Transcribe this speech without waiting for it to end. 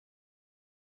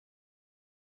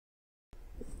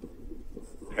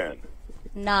10,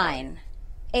 9,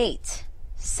 8,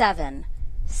 7,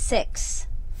 6,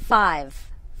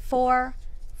 5, 4,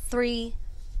 3,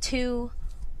 2,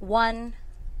 1.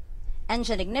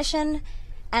 Engine ignition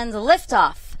and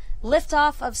liftoff.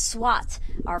 Liftoff of SWOT,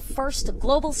 our first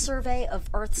global survey of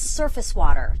Earth's surface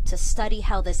water to study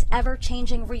how this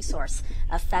ever-changing resource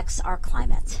affects our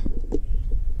climate.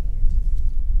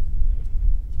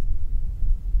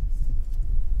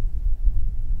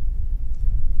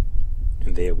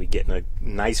 And there we get a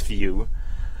nice view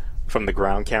from the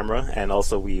ground camera, and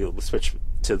also we switch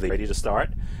to the ready to start,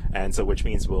 and so which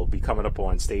means we'll be coming up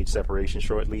on stage separation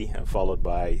shortly, and followed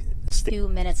by 2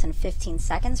 minutes and 15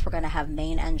 seconds. We're going to have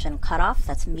main engine cutoff.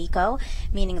 That's MECO,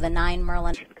 meaning the 9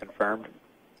 Merlin. confirmed.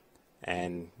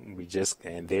 And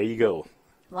there you go.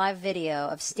 Live video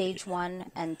of stage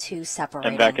 1 and 2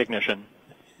 separating. MVAC ignition.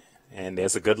 And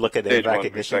there's a good look at the Stage MVAC one,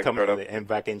 ignition coming, startup. the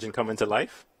MVAC engine coming to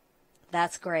life.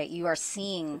 That's great. You are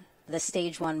seeing the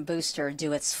stage 1 booster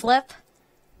do its flip.